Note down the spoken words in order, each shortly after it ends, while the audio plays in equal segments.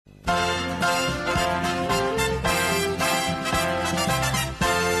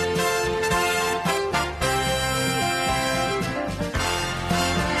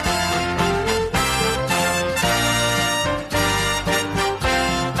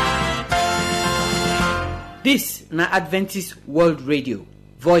This na Adventist World Radio,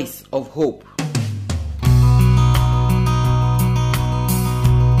 Voice of Hope.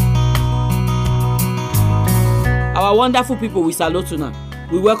 Our wonderful people, we salute una.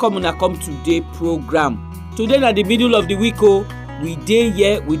 We welcome una come today program. Today na the middle of the week we dey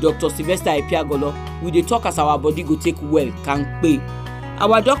here with Dr. Sylvester Epiagolo. We dey talk as our body go take well kampe.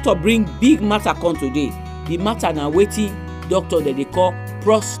 Our doctor bring big matter come today. The matter na wetin doctor dey call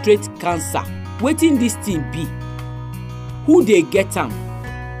prostate cancer. Wetin this thing be? Who dey get am?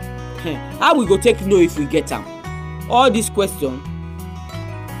 How we go take know if we get am? All these questions,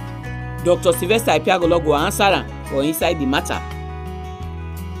 Dr. Sylvester Epiagolo go answer am for inside the matter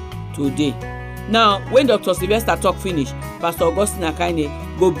today. Now, when Dr. Sylvester talk finish, Pastor Augustine Akaine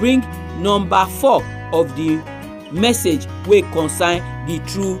go bring number 4 of the message wey concern the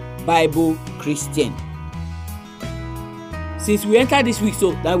true Bible Christian. Since we enter this week,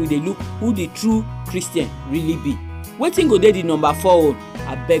 so that we dey look who the true Christian really be. Wetin go dey the number 4?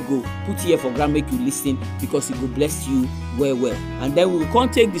 Abeg go put here for ground, make you listen, because it go bless you well well. And then we will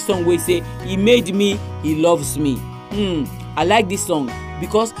come take the song wey say, "He made me, he loves me." I like this song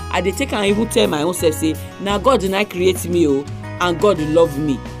because I dey take and even tell my own self say, na God na create me and God love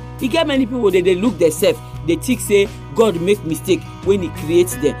me. E get many people dey look themselves, they think say God make mistake when he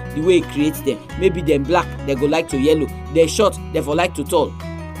creates them the way he creates them. Maybe them black, they go like to yellow. They short, they for like to tall.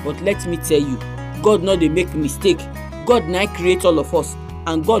 But let me tell you, God no dey make mistake. God na create all of us,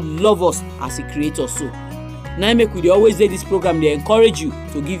 and God love us as he create us so. Now make we dey always say this program, they encourage you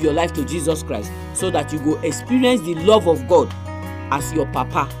to give your life to Jesus Christ so that you go experience the love of God as your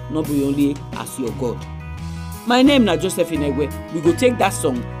papa, not be only as your God. My name na Joseph Inegwe. We go take that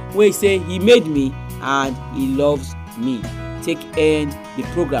song where he say, "He made me and he loves me." Take end the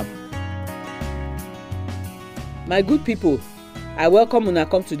program. My good people, I welcome una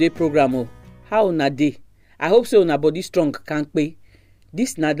come today program. How una dey? I hope so una body strong kampe.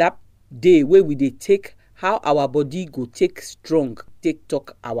 This na that day where we dey take how our body go take strong, take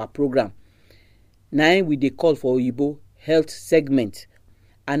talk our program. Now we dey call for Oyibo health segment,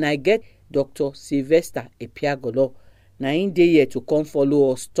 and I get Dr. Sylvester Epiagolo. Now in dey here to come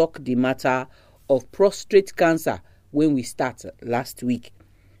follow us talk the matter of prostate cancer when we start last week.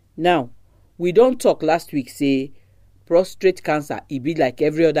 Now, we don't talk last week say prostate cancer, it be like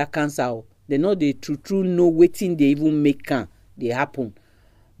every other cancer. They know they true know wetin they even make can they happen.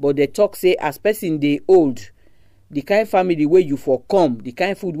 But they talk say as person they old, the kind family where you for come, the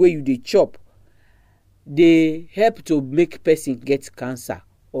kind food where you they chop, they help to make person get cancer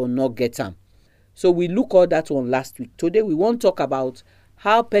or not get am. So we look all that one last week. Today we want to talk about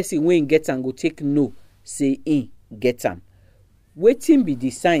how person when get am go take know say in get am. Wetin be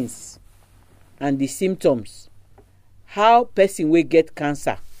the signs and the symptoms? How person wey get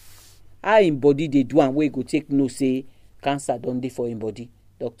cancer, how in body they do and wey go take know say cancer don dey for in body,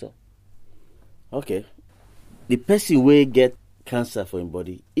 doctor? Okay, the person wey get cancer for in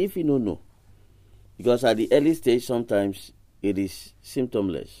body, if you don't know, because at the early stage sometimes it is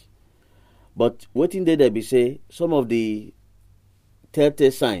symptomless. But wetin dey there be say some of the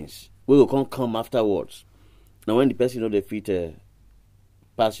telltale signs wey will come afterwards. Now when the person know they fit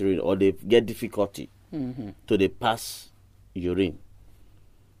pass urine or they get difficulty to they pass urine,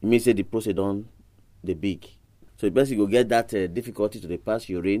 it means say the prostate don dey big. So the person go get that difficulty to they pass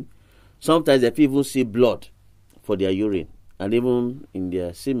urine. Sometimes they even see blood for their urine and even in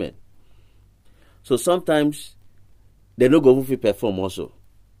their semen. So sometimes they no go fit perform also.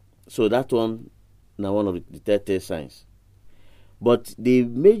 So that one now one of the telltale signs. But the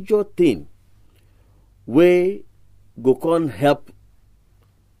major thing wey go come help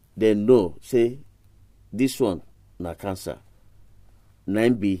them know say this one na cancer, na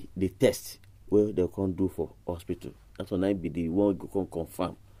be the test where they can do for hospital. That one be the one go come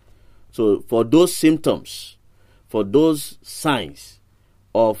confirm. So for those symptoms, for those signs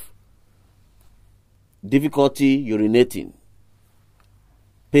of difficulty urinating,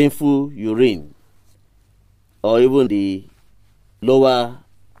 painful urine, or even the lower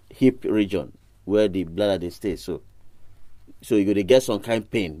hip region where the bladder they stay, so you're going to get some kind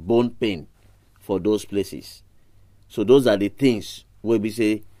of pain, bone pain for those places. So those are the things where we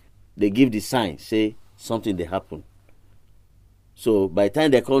say they give the sign, say something they happen. So by the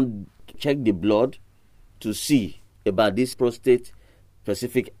time they come check the blood to see about this prostate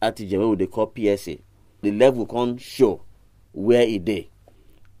specific antigen, what they call PSA, the level can show where it is,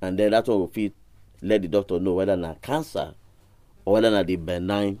 and then that's what will fit let the doctor know whether not cancer or whether not the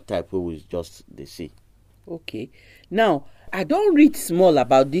benign type where we just they see. Okay. Now, I don't read small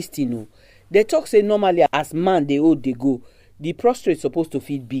about this thing. They talk say normally as man they old they go, the prostate supposed to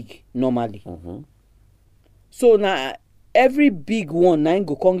feel big normally. So now every big one na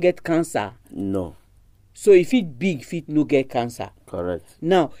go come get cancer. No. So if it big, if it no get cancer. Correct.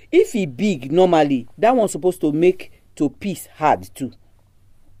 Now, if it big normally, that one's supposed to make to piece hard too.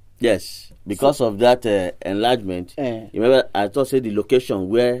 Yes, because of that enlargement. Remember, I thought say the location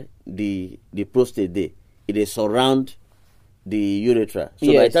where the prostate dey, it is surround the urethra.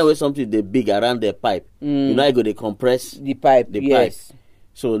 So by the time when something dey big around the pipe, you know, I go dey compress the pipe. Pipe.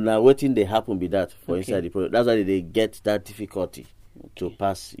 So now wetin dey happen be that for inside the prostate. That's why they get that difficulty to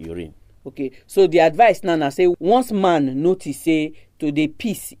pass urine. Okay, so the advice now say once man notice say to the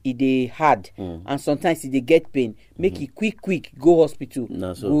piece e dey hard and sometimes e dey get pain, make e quick go hospital,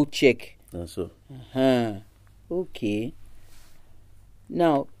 go check. Na so. Okay.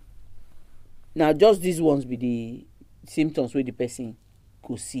 Now just these ones be the symptoms wey the person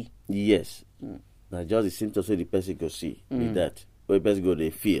go see. Yes. Now just the symptoms wey the person go see be that wey the person go dey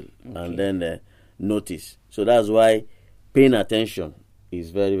feel and then notice. So that's why paying attention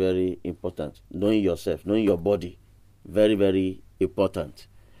is very, very important. Knowing yourself, knowing your body, very, very important.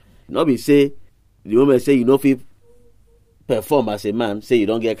 Not be say the woman say you know if you perform as a man, say you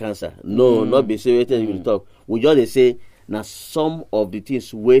don't get cancer. No, not be say wait you talk. We just dey say now some of the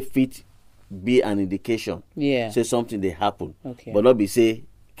things wey fit be an indication. Say something they happen. But not be say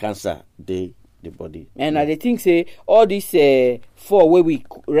cancer dey the body. And I think say all these 4 where we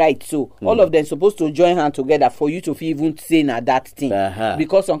write, so all of them supposed to join hand together for you to even say na that thing.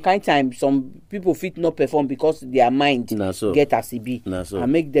 Because some kind time some people fit not perform because their mind get as it be.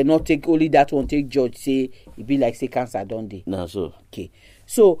 And make them not take only that one, take judge say it be like say cancer don't they. Okay.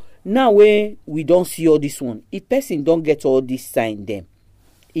 So now when we don't see all this one, if person don't get all this sign them,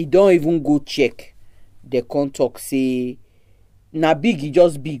 he don't even go check the contact say na big, he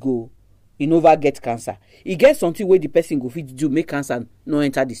just big oh. He never get cancer. He get something where the person go fit do make cancer no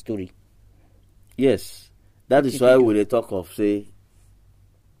enter the story. Yes, that is why we talk of say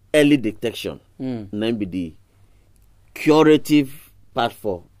early detection. Then be the curative part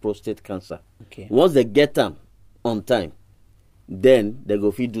for prostate cancer. Once they get them on time, then they go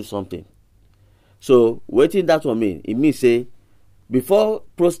fit do something. So waiting that one mean it means say before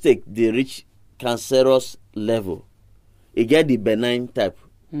prostate they reach cancerous level, it get the benign type.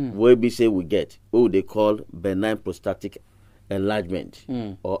 Where we say we get what they call benign prostatic enlargement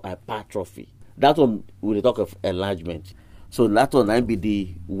or hypertrophy. That one we talk of enlargement. So that one might be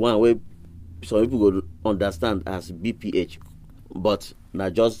the one where some people will understand as BPH, but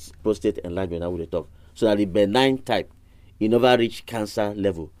not just prostate enlargement. I will talk. So that the benign type, it never reach cancer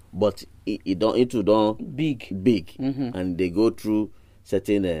level, but it don't big, and they go through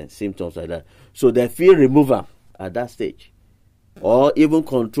certain symptoms like that. So they feel removal at that stage. Or even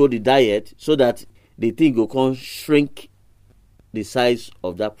control the diet so that the thing will come shrink the size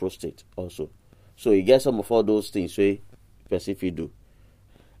of that prostate also. So you get some of all those things way person fit do.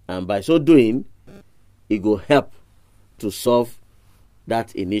 And by so doing, it will help to solve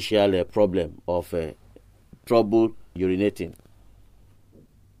that initial problem of trouble urinating.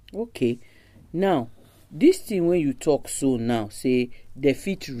 Okay. Now, this thing when you talk so now, say the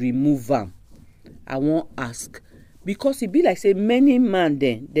fit remove them. I won't ask. Because it be like say many man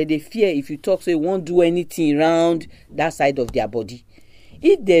then that they fear if you talk say won't do anything around that side of their body.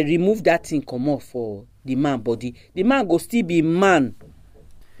 If they remove that thing come off for the man body, the man go still be man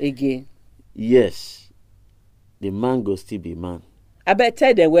again. Yes, the man go still be man. I better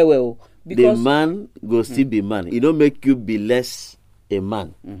tell them well because the man go still be man. It don't make you be less a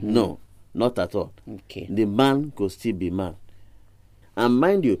man. No, not at all. Okay. The man go still be man. And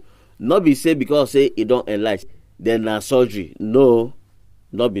mind you, not be say because say it don't enlarge. Then surgery. No,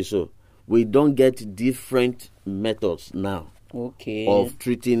 not be so. We don't get different methods now of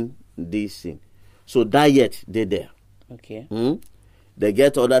treating this thing. So diet, they there. Okay. They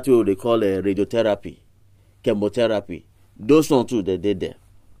get other thing they call radiotherapy, chemotherapy. Those one too, they there.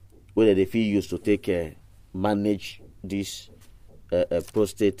 Whether they feel used to take manage this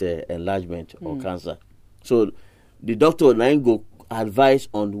prostate enlargement or cancer. So the doctor now go advise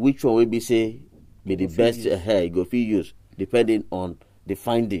on which one will be say be the best hair you go fit use depending on the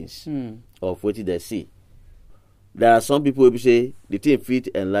findings of what they see. There are some people who say the thing fit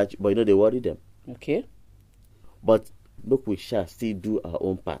enlarge, but they worry them. Okay. But look, we shall still do our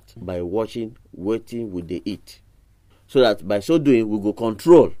own part by watching, waiting with the eat, so that by so doing we go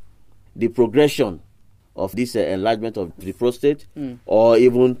control the progression of this enlargement of the prostate, or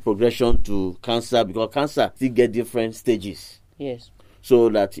even progression to cancer, because cancer still get different stages. Yes. So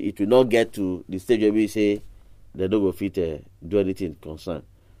that it will not get to the stage where we say they don't go fit do anything concerned.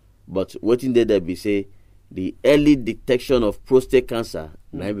 But waiting there be say the early detection of prostate cancer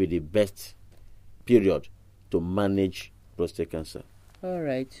might be the best period to manage prostate cancer. All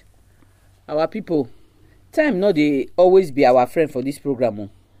right. Our people, time no dey always be our friend for this program.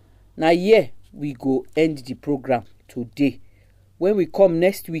 Now here we go end the program today. When we come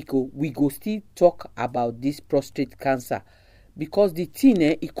next week, we go still talk about this prostate cancer, because the thing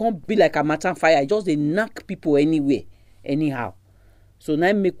it can't be like a matter fire. It just dey knock people anywhere, anyhow. So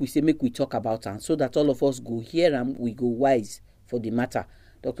now make we talk about it, so that all of us go hear and we go wise for the matter.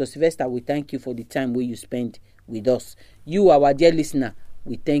 Dr. Sylvester, we thank you for the time where you spend with us. You, our dear listener,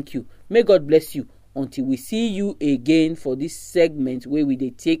 we thank you. May God bless you until we see you again for this segment where we dey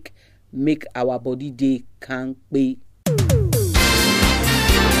take make our body dey kampe.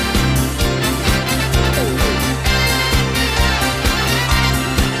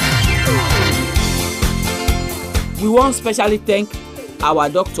 We want specially thank our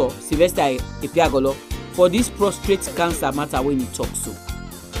doctor Sylvester Epiagolo for this prostate cancer matter when he talk so.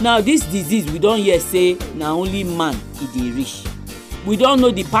 Now this disease we don't hear say na only man e dey reach. We don't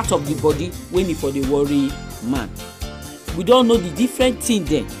know the part of the body when e for the worry man. We don't know the different thing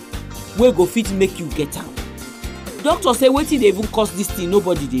then wey go fit make you get am. Doctor say wetin dey even cause this thing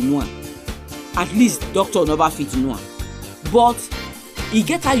nobody dey know am. At least doctor never fit know am. But e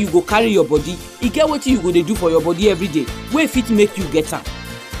get how you go carry your body, e get wetin you go dey do for your body every day wey fit make you get am.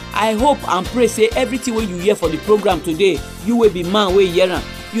 I hope and pray say everything wey you hear for the program today, you wey be man wey hear am,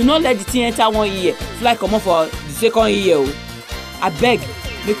 you no let the thing enter one ear fly comot for the second ear o. Abeg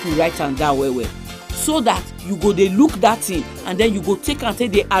make we write am down well well, so that you go dey look that thing and then you go take am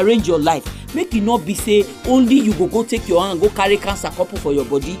take dey arrange your life. Make e no be say only you go take your hand go carry cancer couple for your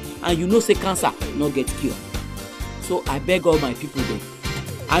body and you know say cancer no get cure. So I beg all my people dem,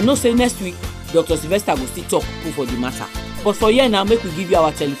 I know say next week Dr. Sylvester go still talk for the matter, but for here now make we give you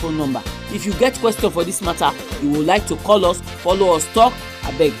our telephone number. If you get question for this matter, you would like to call us, follow us, talk,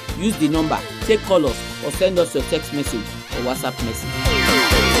 abeg use the number, take call us or send us your text message or WhatsApp message.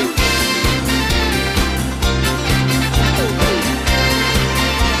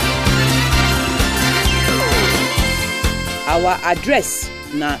 Our address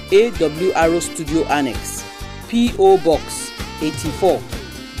na AWR Studio Annex, P.O. Box 84,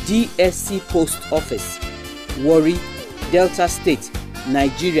 DSC Post Office, Warri, Delta State,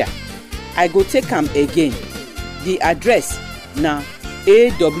 Nigeria. I go take am again. The address na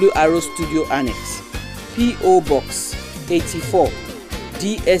AWR Studio Annex, P.O. Box 84,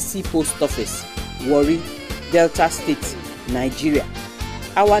 DSC Post Office, Warri, Delta State, Nigeria.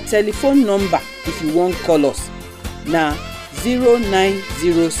 Our telephone number if you wan call us na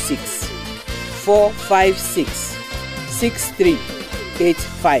 0906 456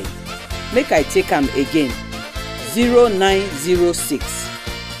 6385. Make I take am again. 0906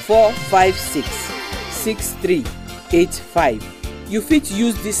 456 6385. You fit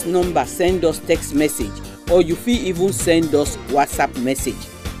use this number send us text message, or you fit even send us WhatsApp message.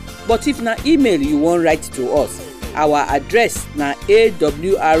 But if na email you wan write to us, our address na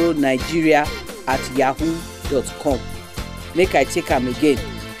awrnigeria@yahoo.com. Make I take am again.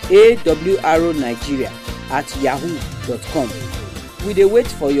 awrnigeria@yahoo.com. We dey wait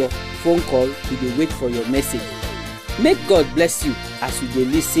for your phone call, we dey wait for your message. Make God bless you as you dey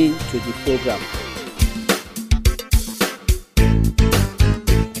listen to the program.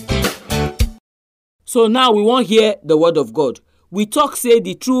 So now we wan hear the word of God. We talk say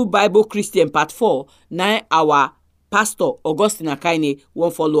the True Bible Christian part 4, na our pastor Augustine Akaine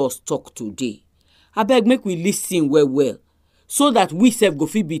wan follow us talk today. Abeg make we listen well well, so that we sef go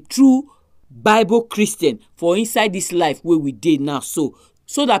fit be true Bible Christian for inside this life wey we dey now, so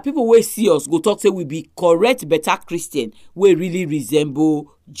that people wey see us go talk say we be correct better Christian wey really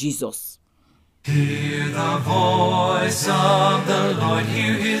resemble Jesus. Hear the voice of the Lord,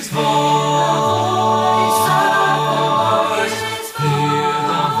 hear his voice. Hear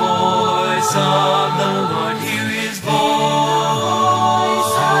the voice of the Lord, hear his voice.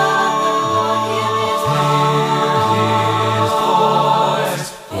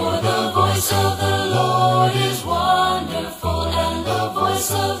 For the voice of the Lord is wonderful, and the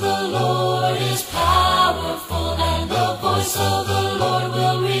voice of the Lord is powerful, and the voice of the Lord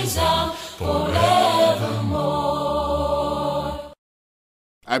will resound forevermore.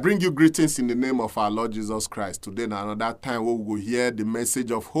 I bring you greetings in the name of our Lord Jesus Christ. Today na another time we will hear the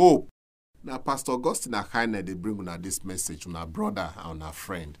message of hope. Now Pastor Augustine Akaine they bring una this message, una brother and una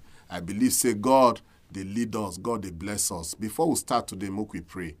friend. I believe say God they lead us, God they bless us. Before we start today, make we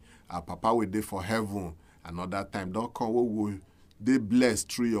pray. Our Papa will dey for heaven. Another time don't come, we will they bless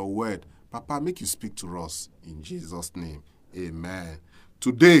through your word. Papa, make you speak to us in Jesus' name. Amen.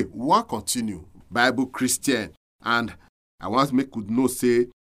 Today we want to continue Bible Christian, and I want to make you know say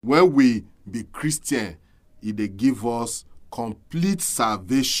when we be Christian, They give us complete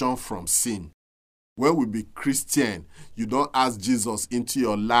salvation from sin. When we be Christian, you don't ask Jesus into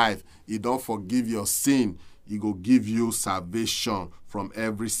your life. He don't forgive your sin. He go give you salvation from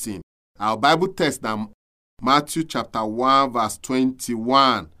every sin. Our Bible text now, Matthew chapter 1 verse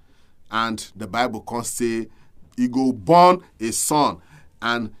 21. And the Bible can say, he go born a son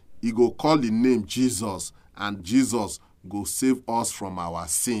and he go call the name Jesus. And Jesus go save us from our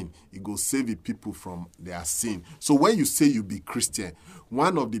sin. He go save the people from their sin. So when you say you be Christian,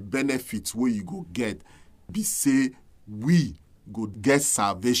 one of the benefits where you go get be say we go get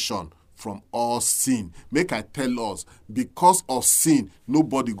salvation from all sin. Make I tell us, because of sin,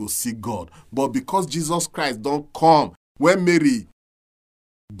 nobody go see God. But because Jesus Christ don't come, when Mary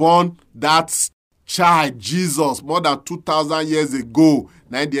born that child, Jesus, more than 2,000 years ago,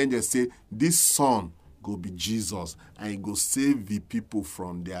 now the angel say, this son go be Jesus, and he go save the people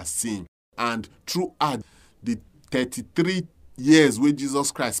from their sin. And throughout the 33 years where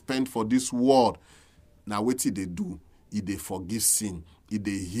Jesus Christ spent for this world, now what did they do? He dey forgive sin, he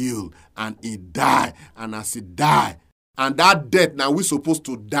dey heal, and he die. And as he die, and that death, now we supposed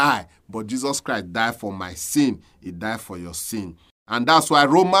to die, but Jesus Christ died for my sin. He died for your sin. And that's why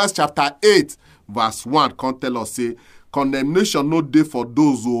Romans chapter 8 verse 1 can tell us, say, condemnation no dey for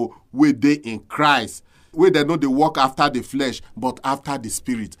those who dey in Christ, where they know they walk after the flesh, but after the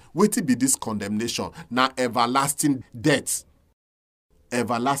spirit. Wetin be this condemnation? Now everlasting death.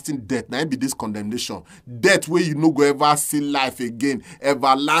 Everlasting death. Now be this condemnation. Death where you no go ever see life again.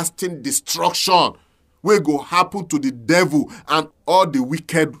 Everlasting destruction where go happen to the devil and all the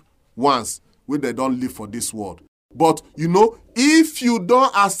wicked ones where they don't live for this world. But you know, if you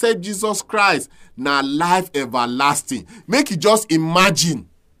don't accept Jesus Christ, now life everlasting. Make you just imagine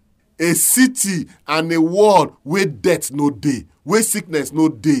a city and a world where death no day, where sickness no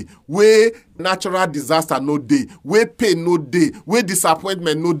day, where natural disaster no day, where pain no day, where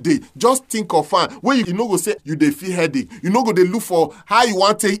disappointment no day. Just think of one where you no go say you dey feel headache. You no go dey look for how you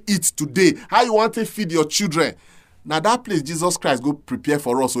want to eat today, how you want to feed your children. Now that place Jesus Christ go prepare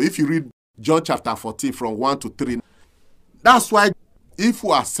for us. So if you read John chapter 14 from 1 to 3, that's why if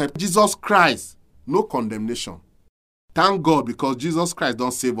we accept Jesus Christ, no condemnation. Thank God, because Jesus Christ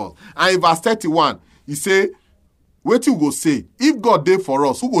don't save us. And in verse 31, he say, what you go say? If God dey for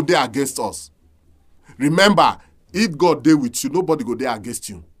us, who go dey against us? Remember, if God dey with you, nobody go dey against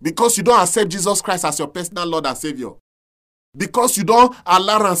you. Because you don't accept Jesus Christ as your personal Lord and Savior. Because you don't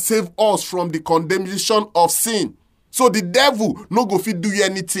allow and save us from the condemnation of sin. So the devil no go fit do you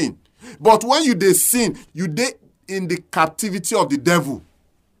anything. But when you dey sin, you dey in the captivity of the devil.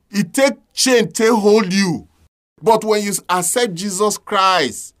 He take chain, take hold you. But when you accept Jesus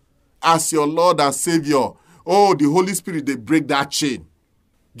Christ as your Lord and Savior, oh, the Holy Spirit, they break that chain.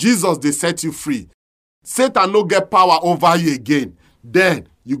 Jesus, they set you free. Satan no get power over you again. Then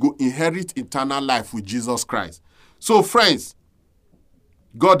you go inherit eternal life with Jesus Christ. So friends,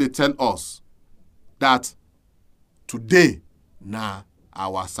 God, they tell us that today, now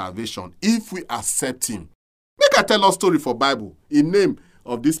our salvation, if we accept him. Make I tell us story for Bible. In name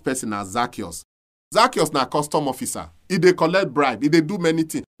of this person as Zacchaeus. Zacchaeus na custom officer. He dey collect bribe. He dey do many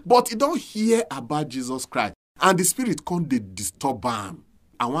things. But he don't hear about Jesus Christ. And the spirit come dey disturb him.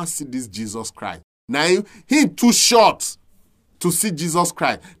 I want to see this Jesus Christ. Now he too short to see Jesus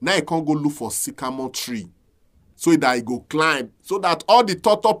Christ. Now he can't go look for sycamore tree. So that he go climb. So that all the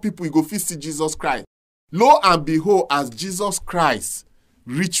torture people, he go fit see Jesus Christ. Lo and behold, as Jesus Christ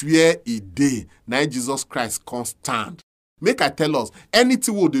reach where he dey, now Jesus Christ can't stand. Make I tell us,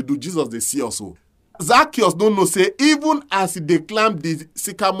 anything what they do, Jesus they see also. Zacchaeus don't know, say, even as they climb the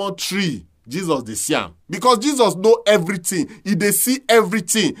sycamore tree, Jesus they see him. Because Jesus know everything. He they see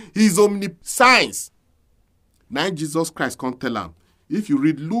everything. He is omniscience. Now Jesus Christ can't tell him. If you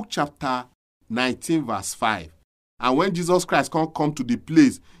read Luke chapter 19 verse 5, and when Jesus Christ can't come to the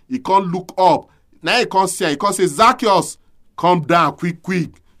place, he can't look up. Now he can't see, he can't say, Zacchaeus, come down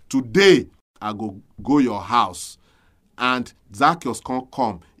quick. Today, I go your house. And Zacchaeus can't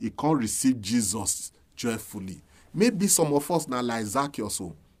come. He can't receive Jesus joyfully. Maybe some of us now like Zacchaeus.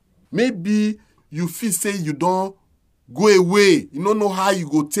 Maybe you feel say you don't go away. You don't know how you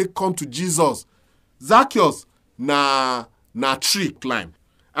go come to Jesus. Zacchaeus na tree climb.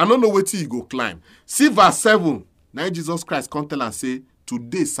 I don't know where you go climb. See verse 7. Now Jesus Christ come tell and say,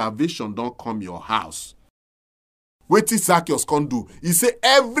 today salvation don't come your house. Wetin Zacchaeus can't do? He say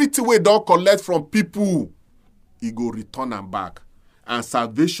everything we don't collect from people, he go return them back. And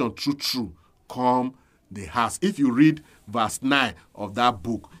salvation true come the house. If you read verse 9 of that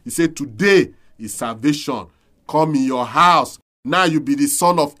book, he said, today is salvation come in your house. Now you be the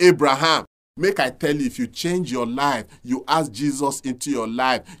son of Abraham. Make I tell you, if you change your life, you ask Jesus into your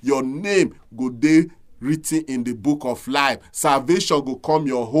life, your name go dey written in the book of life. Salvation go come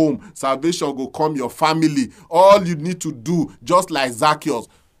your home. Salvation go come your family. All you need to do, just like Zacchaeus,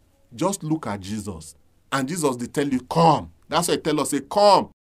 just look at Jesus. And Jesus, they tell you, come. That's why he tell us, say, come.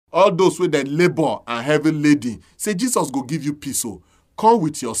 All those with the labor and heavy laden. Say, Jesus go give you peace. Oh. Come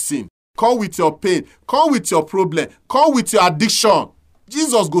with your sin. Come with your pain. Come with your problem. Come with your addiction.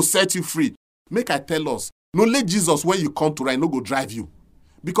 Jesus go set you free. Make I tell us, no let Jesus, when you come to right, no go drive you.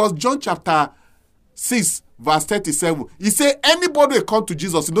 Because John chapter 6, verse 37, he say, anybody will come to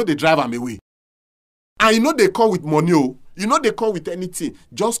Jesus, you know they drive him away. And you know they come with money. Oh. You know they come with anything.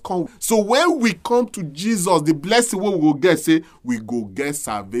 Just come. So when we come to Jesus, the blessing we will get, say, we go get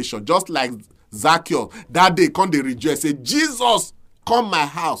salvation. Just like Zacchaeus, that day come they rejoice, say, Jesus, come my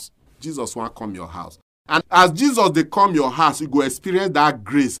house. Jesus want come your house. And as Jesus they come your house, you go experience that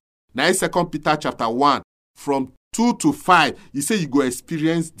grace. Now in 2 Peter chapter 1, from 2 to 5, he say you go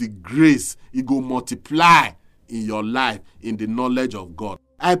experience the grace. It go multiply in your life in the knowledge of God.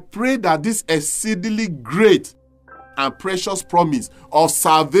 I pray that this exceedingly great and precious promise of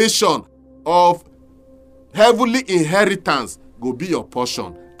salvation, of heavenly inheritance, go be your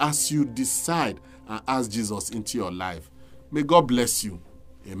portion as you decide and ask Jesus into your life. May God bless you.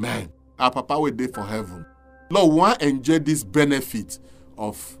 Amen. Our Papa will be for heaven. Lord, we want to enjoy this benefit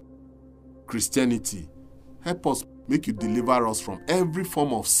of Christianity. Help us, make you deliver us from every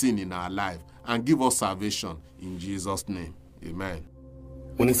form of sin in our life and give us salvation in Jesus' name. Amen.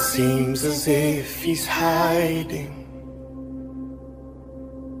 When it seems as if he's hiding,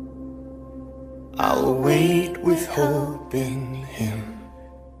 I'll wait with hope in him.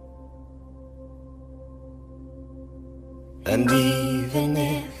 And even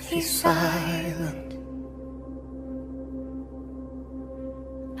if he's silent,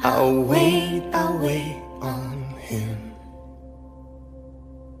 I'll wait on him.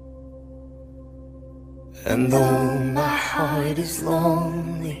 And though my heart is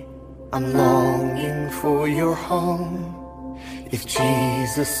lonely, I'm longing for your home. If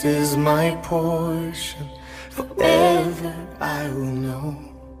Jesus is my portion, forever I will know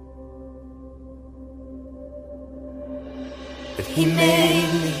that he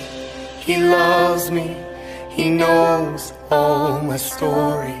made me, he loves me, he knows all my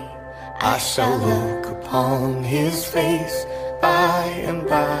story. I shall look upon his face by and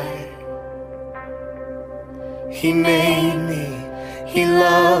by. He made me, he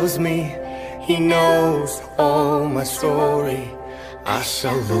loves me, he knows all my story. I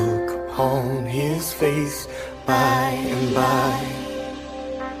shall look upon his face by and by.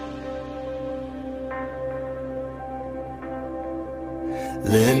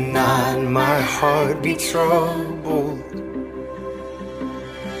 Let not my heart be troubled,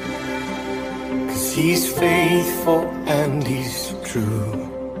 'cause he's faithful and he's true.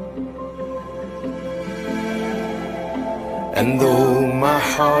 And though my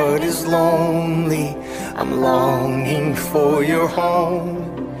heart is lonely, I'm longing for your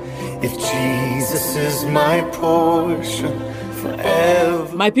home. If Jesus is my portion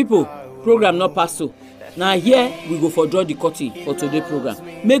forever. My people, program not pass so. Now here we go for draw the curtain for today's program.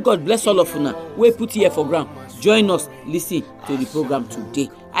 May God bless all of you. We put here for ground. Join us, listen to the program today.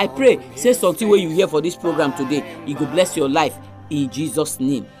 I pray, say something where you hear for this program today. It will bless your life in Jesus'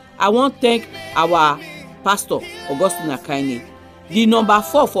 name. I want to thank our Pastor Augustine Akaine, the number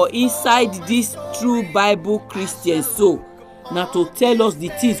 4 for inside this true Bible Christian soul. Now to tell us the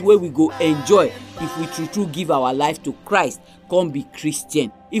things where we go enjoy if we true give our life to Christ, come be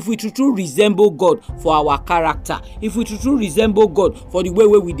Christian. If we true resemble God for our character, if we true resemble God for the way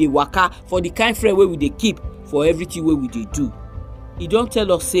we dey waka, for the kind friend way we dey keep, for everything way we dey do. He don't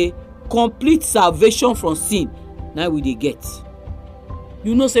tell us say complete salvation from sin. Now we dey get.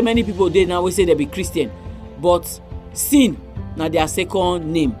 You know, so many people dey now we say they be Christian, but sin na their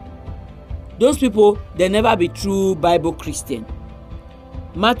second name. Those people, they never be true Bible Christian.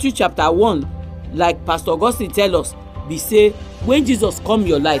 Matthew chapter 1, like Pastor Augustine tell us, be say when Jesus come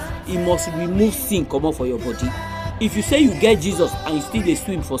your life, he must remove sin come out for your body. If you say you get Jesus and you still dey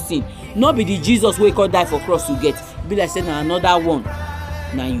swim for sin, not be the Jesus wey God die for cross you get, be like say na another one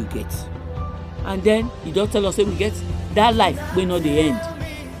now you get. And then he don tell us say we get that life wey no dey end.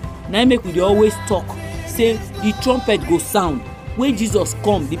 Now make we dey always talk say the trumpet go sound when Jesus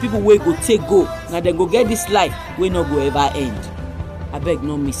come. The people wey go take go, now dem go get this life wey no go ever end. Abeg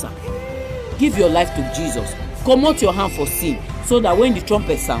no miss am. Give your life to Jesus. Comot your hand for sin, so that when the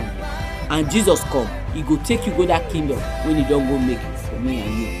trumpet sound and Jesus come, he go take you go that kingdom when he don go make for me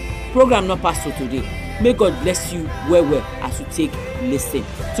and you. Program not pass for today. May God bless you well as you take listen.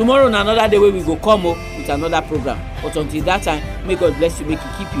 Tomorrow na another day wey we go come with another program. But until that time, may God bless you, make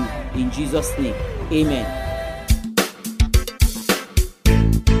He keep you in Jesus' name. Amen.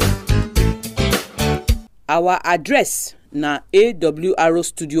 Our address na AWR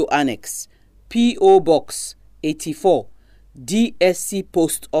Studio Annex, P.O. Box 84, DSC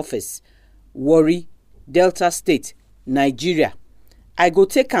Post Office, Warri, Delta State, Nigeria. I go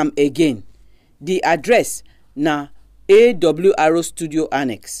take am again. The address na AWR Studio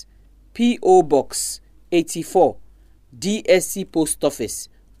Annex, P.O. Box 84, DSC Post Office,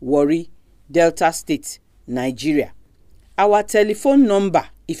 Warri, Delta State, Nigeria. Our telephone number,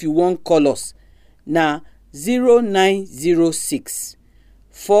 if you wan call us, na 0906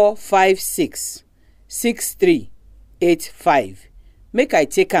 456 6385. Make I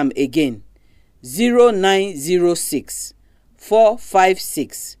take am again. 0906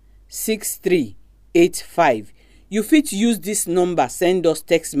 456 6385. You fit use this number send us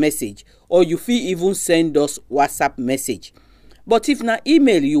text message, or you fit even send us WhatsApp message. But if na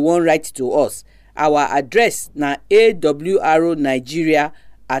email you wan write to us, our address na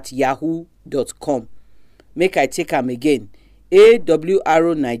awrnigeria@yahoo.com. Make I take am again.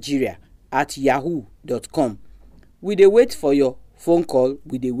 awrnigeria@yahoo.com. We dey wait for your phone call.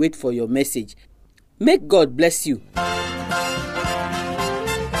 We dey wait for your message. Make God bless you.